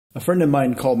A friend of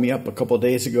mine called me up a couple of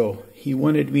days ago. He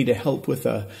wanted me to help with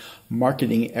a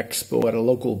marketing expo at a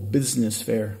local business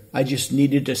fair. I just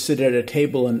needed to sit at a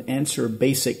table and answer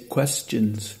basic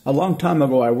questions. A long time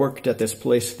ago, I worked at this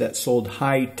place that sold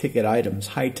high-ticket items,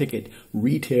 high-ticket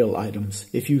retail items.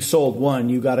 If you sold one,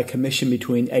 you got a commission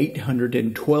between $800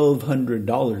 and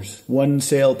 $1,200. One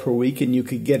sale per week and you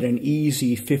could get an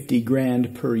easy 50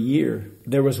 grand per year.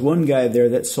 There was one guy there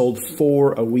that sold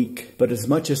 4 a week, but as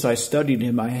much as I studied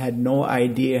him, I had no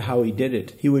idea how he did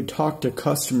it. He would talk to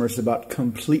customers about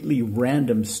completely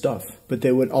random stuff, but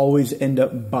they would always end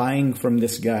up buying from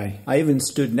this guy. I even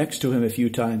stood next to him a few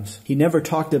times. He never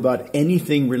talked about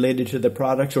anything related to the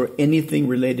product or anything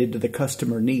related to the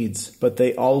customer needs, but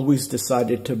they always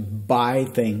decided to buy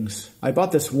things. I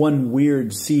bought this one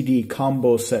weird CD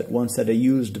combo set once at a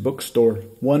used bookstore.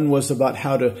 One was about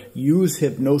how to use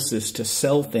hypnosis to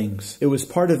sell things. It was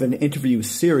part of an interview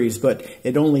series, but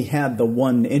it only had the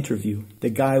one interview. The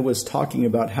guy was talking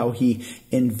about how he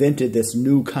invented this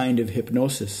new kind of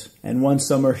hypnosis. And one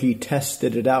summer he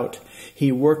tested it out.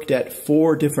 He worked at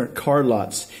 4 different car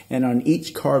lots, and on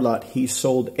each car lot he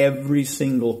sold every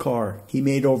single car. He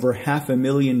made over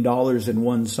 $500,000 in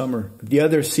one summer. The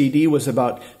other CD was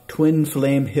about twin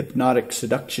flame hypnotic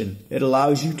seduction. It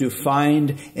allows you to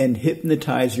find and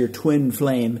hypnotize your twin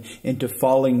flame into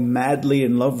falling madly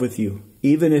in love with you,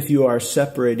 even if you are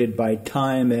separated by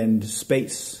time and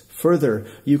space. Further,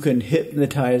 you can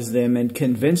hypnotize them and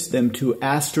convince them to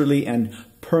astrally and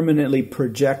permanently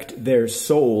project their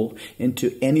soul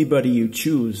into anybody you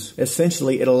choose.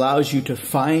 Essentially, it allows you to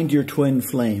find your twin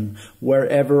flame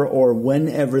wherever or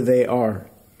whenever they are.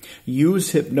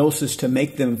 Use hypnosis to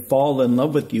make them fall in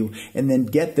love with you and then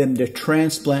get them to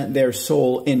transplant their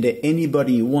soul into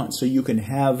anybody you want so you can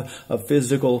have a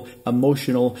physical,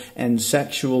 emotional, and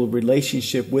sexual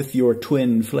relationship with your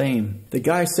twin flame. The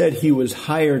guy said he was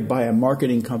hired by a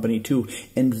marketing company to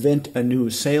invent a new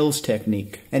sales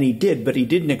technique. And he did, but he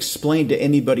didn't explain to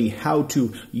anybody how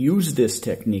to use this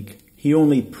technique. He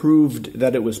only proved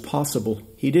that it was possible.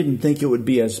 He didn't think it would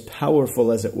be as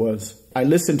powerful as it was. I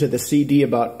listened to the CD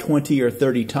about 20 or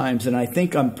 30 times, and I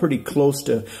think I'm pretty close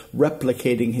to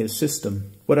replicating his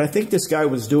system. What I think this guy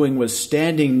was doing was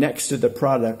standing next to the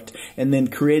product and then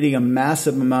creating a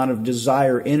massive amount of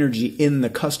desire energy in the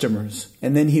customers.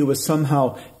 And then he was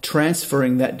somehow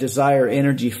transferring that desire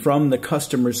energy from the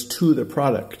customers to the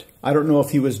product. I don't know if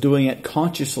he was doing it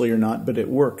consciously or not, but it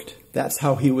worked. That's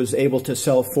how he was able to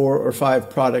sell 4 or 5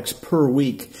 products per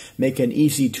week, make an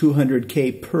easy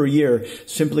 $200K per year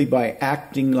simply by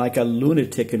acting like a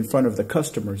lunatic in front of the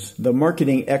customers. The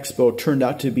marketing expo turned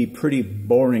out to be pretty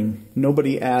boring.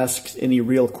 Nobody asked any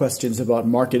real questions about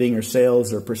marketing or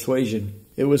sales or persuasion.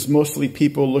 It was mostly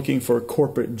people looking for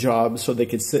corporate jobs so they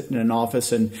could sit in an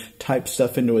office and type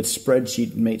stuff into a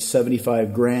spreadsheet and make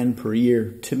 75 grand per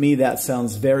year. To me, that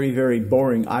sounds very, very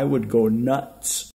boring. I would go nuts.